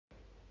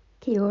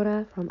Kia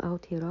ora from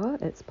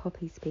Aotearoa, it's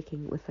Poppy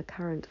speaking with the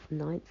current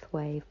 9th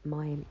wave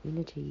Mayan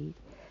energy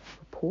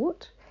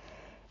report,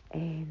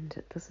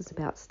 and this is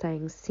about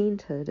staying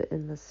centered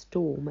in the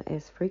storm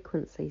as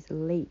frequencies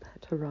leap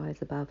to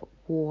rise above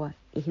war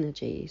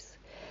energies.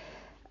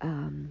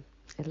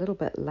 A little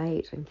bit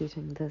late in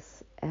getting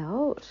this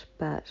out,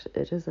 but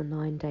it is a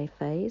 9-day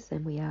phase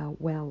and we are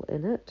well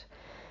in it,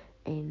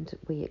 and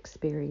we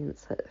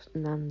experience it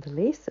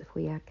nonetheless. If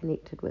we are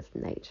connected with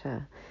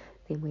nature,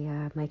 then we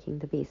are making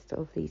the best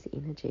of these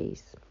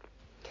energies.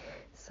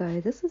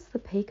 So this is the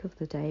peak of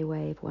the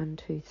DAYWAVE 1,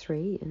 2,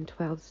 3 and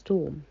 12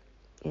 storm,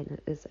 and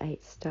it is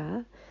 8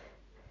 star,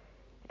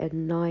 a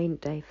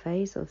 9-day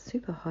phase of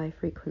super high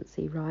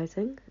frequency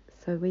rising.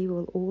 So we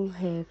will all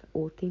have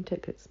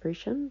authentic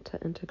expression to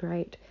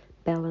integrate,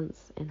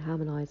 balance and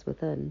harmonise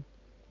within.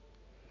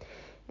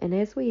 And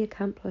as we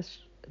accomplish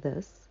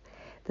this,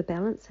 the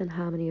balance and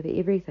harmony of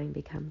everything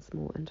becomes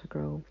more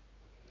integral.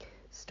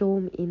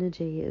 Storm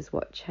energy is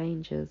what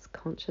changes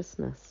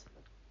consciousness.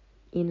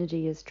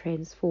 Energy is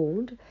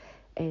transformed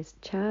as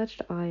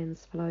charged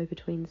ions flow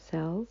between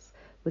cells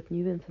with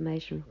new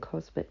information from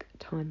cosmic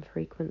time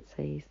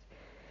frequencies.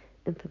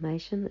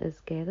 Information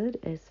is gathered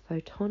as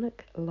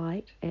photonic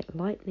light at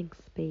lightning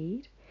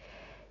speed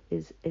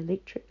is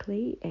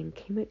electrically and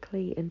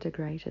chemically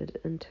integrated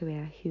into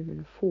our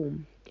human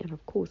form. And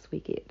of course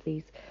we get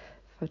these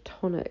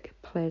photonic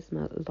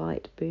plasma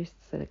light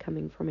bursts that are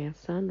coming from our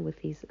sun with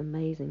these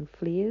amazing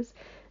flares.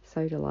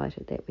 So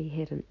delighted that we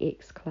had an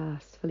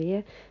X-class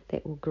flare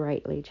that will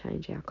greatly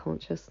change our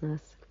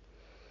consciousness.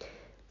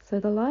 So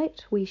the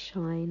light we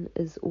shine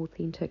is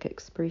authentic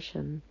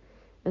expression.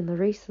 In the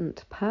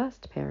recent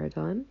past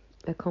paradigm,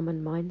 a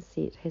common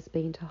mindset has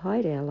been to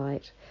hide our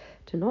light,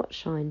 to not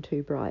shine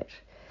too bright,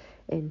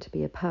 and to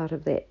be a part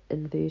of that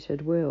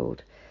inverted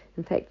world.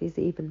 In fact, there's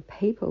even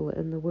people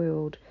in the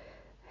world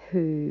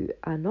who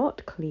are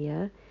not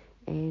clear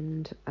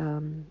and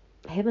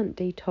haven't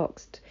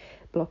detoxed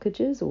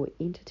blockages or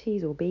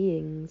entities or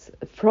beings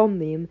from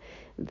them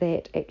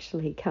that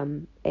actually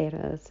come at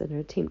us in an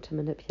attempt to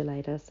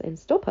manipulate us and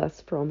stop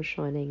us from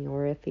shining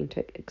our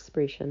authentic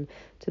expression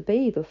to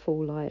be the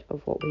full light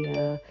of what we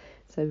are.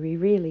 So we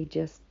really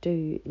just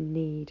do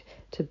need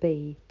to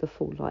be the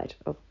full light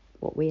of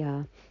what we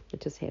are. I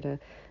just had a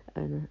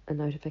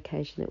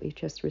notification that we've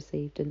just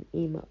received an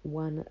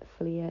M1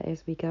 flare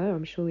as we go.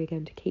 I'm sure we're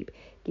going to keep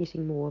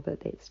getting more,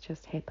 but that's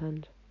just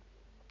happened.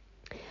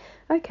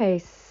 Okay,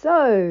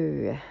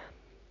 so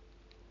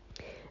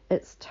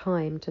it's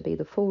time to be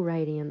the full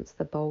radiance,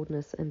 the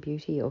boldness and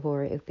beauty of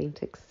our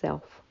authentic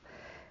self,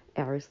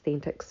 our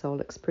authentic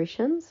soul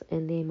expressions,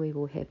 and then we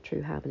will have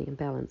true harmony and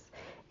balance.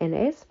 And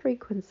as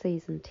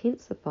frequencies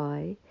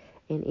intensify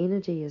and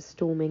energy is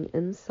storming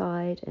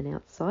inside and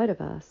outside of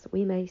us,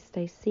 we may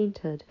stay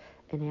centered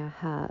in our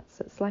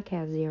hearts. It's like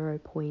our 0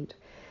 point,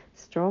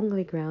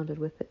 strongly grounded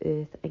with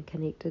the earth and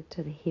connected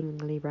to the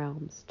heavenly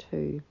realms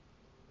too.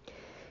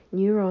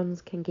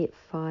 Neurons can get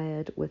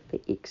fired with the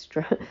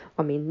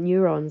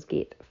neurons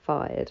get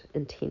fired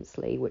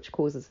intensely, which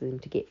causes them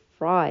to get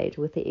fried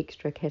with the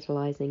extra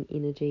catalyzing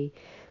energy,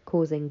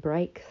 causing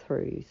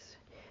breakthroughs.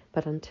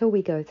 But until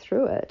we go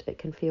through it, it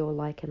can feel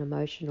like an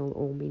emotional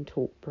or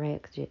mental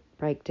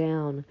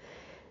breakdown.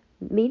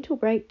 Mental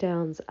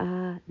breakdowns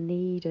are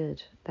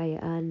needed. They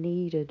are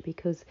needed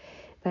because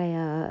they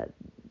are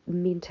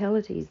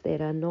mentalities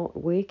that are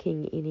not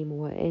working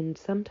anymore, and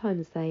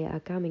sometimes they are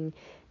coming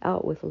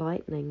out with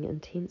lightning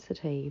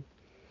intensity.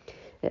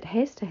 It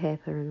has to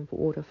happen in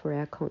order for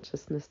our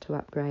consciousness to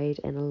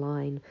upgrade and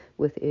align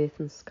with earth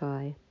and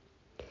sky.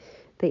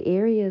 The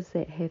areas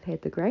that have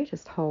had the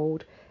greatest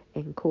hold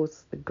and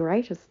cause the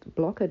greatest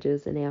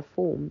blockages in our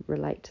form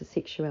relate to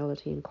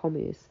sexuality and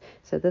commerce.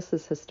 So this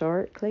is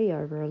historically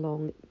over a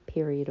long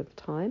period of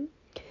time.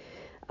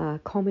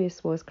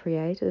 Commerce was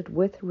created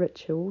with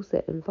rituals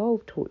that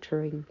involved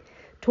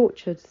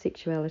tortured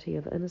sexuality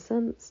of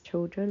innocents,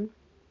 children.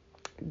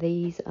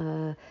 These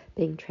are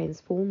being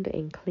transformed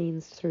and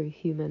cleansed through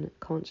human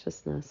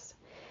consciousness.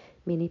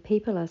 Many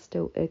people are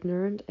still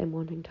ignorant and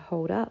wanting to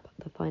hold up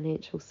the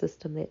financial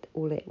system that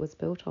all that was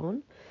built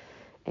on.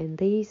 And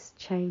these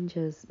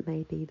changes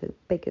may be the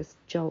biggest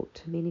jolt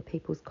to many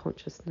people's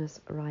consciousness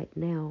right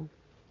now.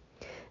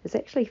 It's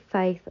actually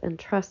faith and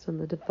trust in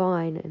the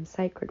divine and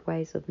sacred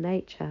ways of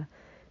nature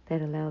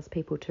that allows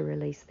people to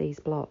release these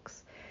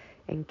blocks,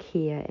 and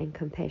care and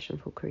compassion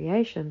for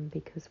creation,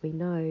 because we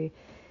know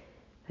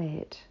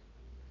that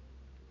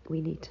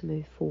we need to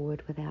move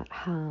forward without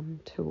harm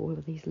to all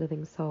of these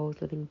living souls,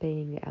 living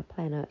beings, our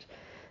planet,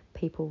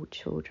 people,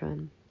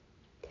 children.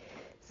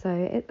 So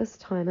at this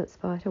time it's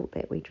vital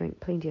that we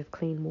drink plenty of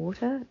clean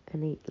water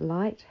and eat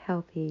light,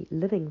 healthy,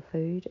 living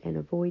food and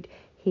avoid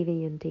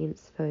heavy and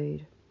dense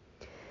food.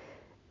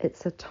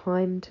 It's a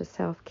time to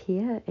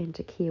self-care and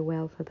to care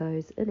well for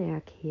those in our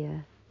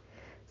care.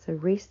 So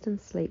rest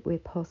and sleep where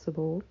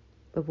possible.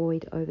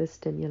 Avoid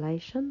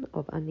overstimulation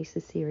of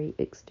unnecessary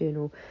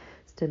external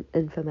instant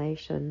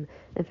information.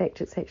 In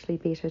fact, it's actually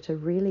better to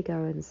really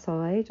go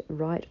inside,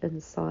 right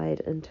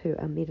inside into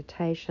a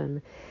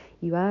meditation.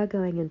 You are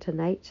going into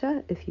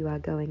nature. If you are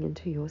going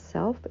into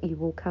yourself, you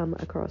will come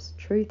across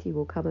truth, you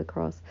will come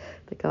across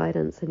the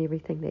guidance and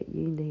everything that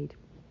you need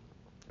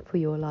for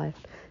your life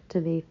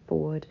to move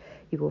forward.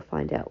 You will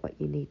find out what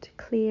you need to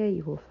clear,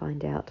 you will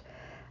find out,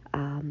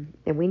 and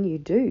when you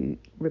do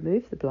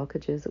remove the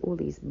blockages, all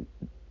these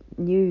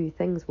new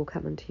things will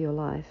come into your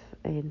life,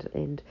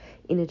 and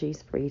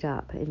energy's freed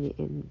up,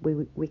 and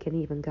we can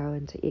even go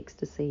into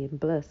ecstasy and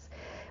bliss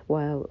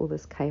while all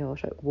this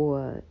chaotic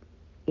war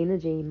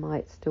energy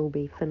might still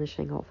be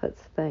finishing off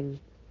its thing.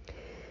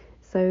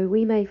 So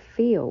we may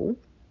feel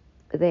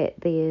that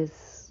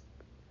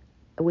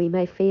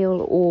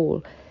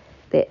all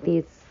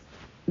that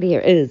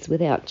there is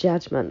without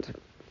judgment.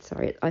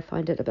 Sorry, I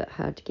find it a bit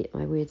hard to get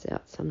my words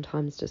out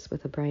sometimes just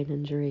with a brain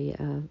injury,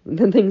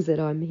 the things that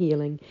I'm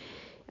healing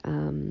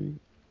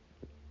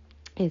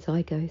as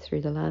I go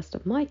through the last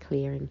of my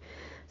clearing.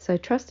 So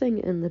trusting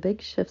in the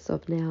big shifts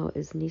of now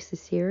is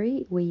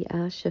necessary. We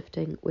are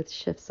shifting with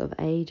shifts of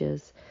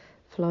ages.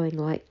 Flowing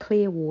like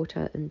clear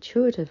water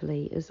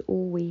intuitively is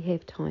all we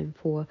have time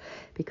for,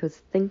 because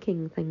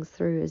thinking things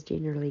through is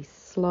generally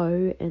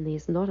slow and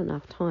there's not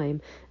enough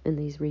time in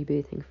these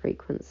rebirthing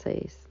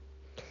frequencies.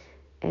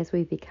 As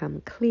we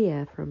become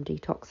clear from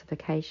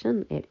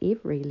detoxification at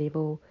every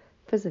level,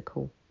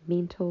 physical,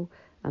 mental,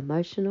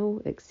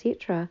 emotional,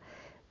 etc.,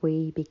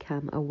 we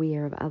become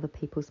aware of other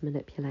people's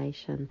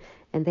manipulation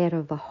and that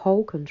of the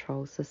whole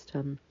control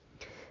system.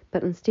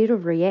 But instead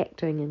of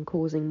reacting and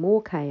causing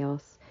more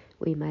chaos,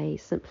 we may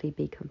simply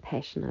be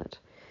compassionate,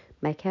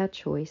 make our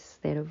choice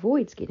that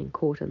avoids getting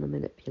caught in the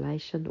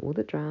manipulation or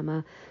the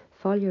drama,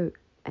 follow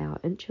our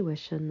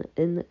intuition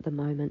in the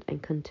moment,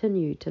 and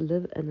continue to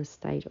live in a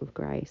state of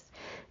grace.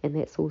 And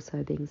that's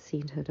also being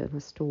centered in a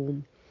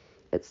storm.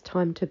 It's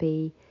time to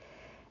be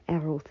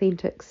our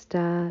authentic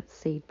star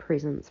seed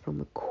presence from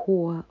the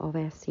core of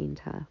our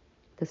center.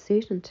 The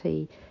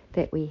certainty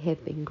that we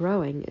have been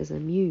growing is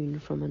immune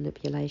from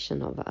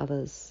manipulation of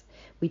others.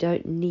 We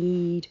don't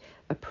need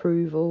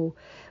approval.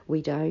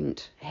 We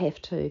don't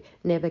have to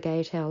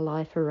navigate our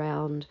life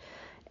around.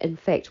 In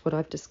fact, what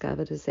I've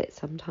discovered is that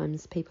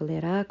sometimes people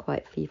that are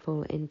quite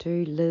fearful and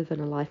do live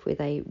in a life where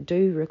they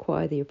do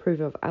require the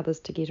approval of others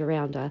to get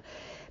around are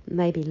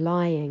maybe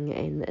lying,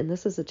 and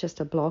this is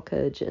just a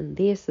blockage in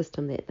their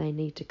system that they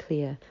need to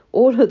clear.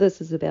 All of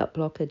this is about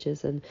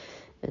blockages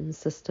and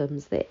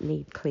systems that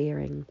need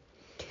clearing.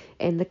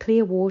 And the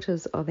clear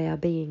waters of our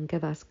being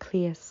give us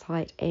clear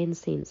sight and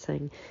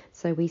sensing,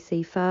 so we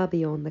see far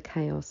beyond the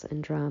chaos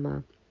and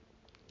drama.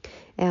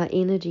 Our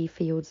energy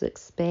fields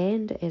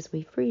expand as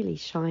we freely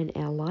shine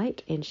our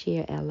light and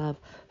share our love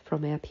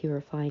from our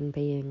purifying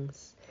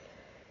beings.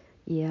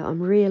 Yeah,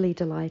 I'm really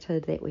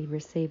delighted that we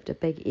received a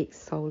big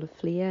X solar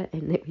flare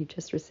and that we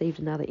just received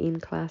another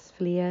M-class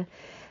flare.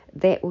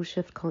 That will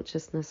shift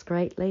consciousness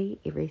greatly.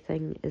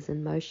 Everything is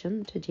in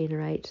motion to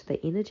generate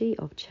the energy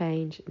of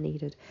change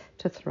needed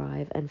to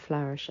thrive and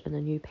flourish in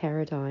a new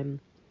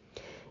paradigm.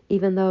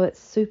 Even though it's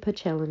super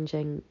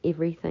challenging,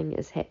 everything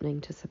is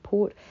happening to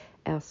support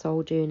our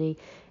soul journey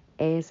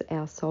as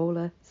our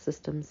solar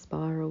system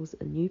spirals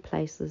in new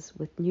places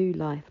with new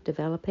life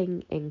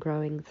developing and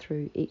growing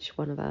through each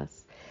one of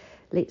us.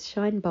 Let's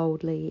shine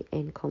boldly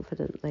and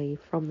confidently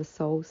from the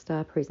soul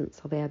star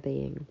presence of our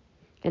being.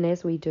 And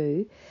as we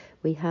do,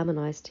 we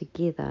harmonise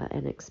together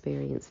and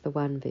experience the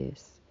one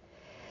verse.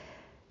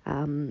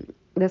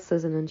 This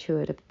is an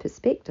intuitive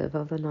perspective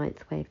of the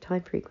ninth wave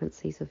time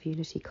frequencies of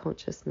unity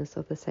consciousness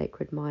of the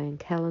sacred Mayan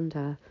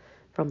calendar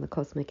from the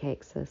cosmic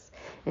axis.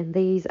 And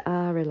these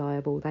are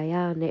reliable. They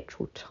are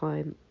natural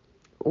time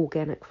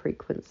organic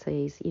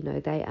frequencies. You know,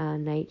 they are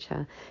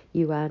nature.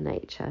 You are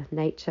nature.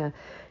 Nature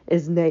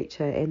is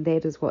nature, and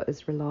that is what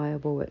is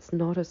reliable. It's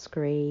not a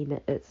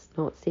screen. It's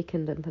not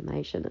second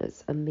information.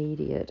 It's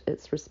immediate.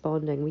 It's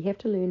responding. We have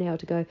to learn how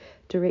to go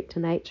direct to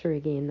nature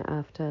again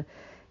after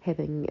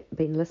having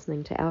been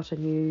listening to outer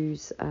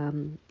news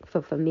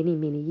for many,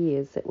 many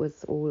years. It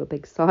was all a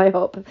big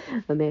psyop,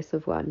 a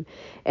massive one.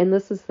 And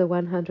this is the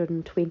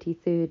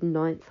 123rd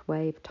ninth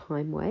wave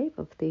time wave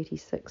of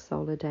 36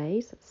 solar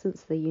days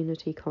since the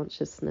Unity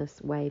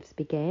Consciousness waves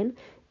began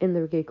in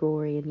the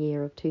Gregorian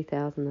year of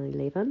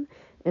 2011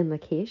 in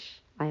Lakesh.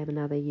 I am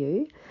another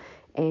you.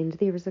 And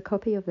there is a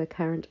copy of the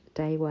current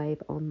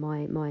DAYWAVE on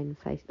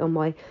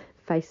my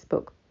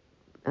Facebook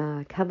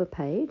cover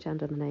page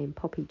under the name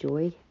Poppy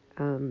Joy.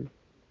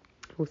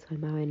 Also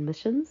Mayan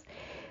Missions,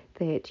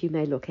 that you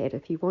may look at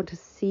if you want to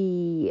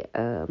see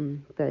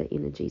the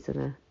energies in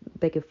a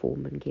bigger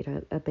form and get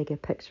a bigger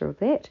picture of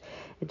that.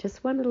 And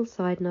just one little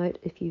side note,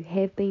 if you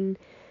have been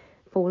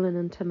fallen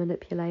into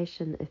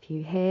manipulation, if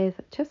you have,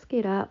 just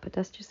get up,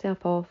 dust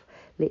yourself off,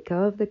 let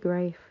go of the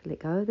grief, let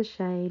go of the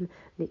shame,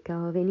 let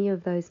go of any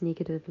of those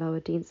negative lower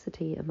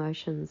density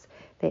emotions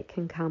that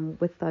can come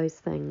with those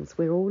things.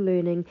 We're all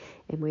learning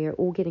and we're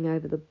all getting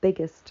over the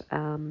biggest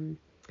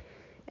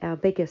our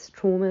biggest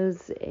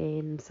traumas,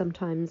 and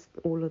sometimes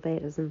all of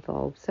that is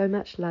involved. So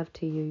much love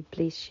to you.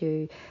 Bless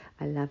you.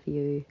 I love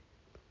you.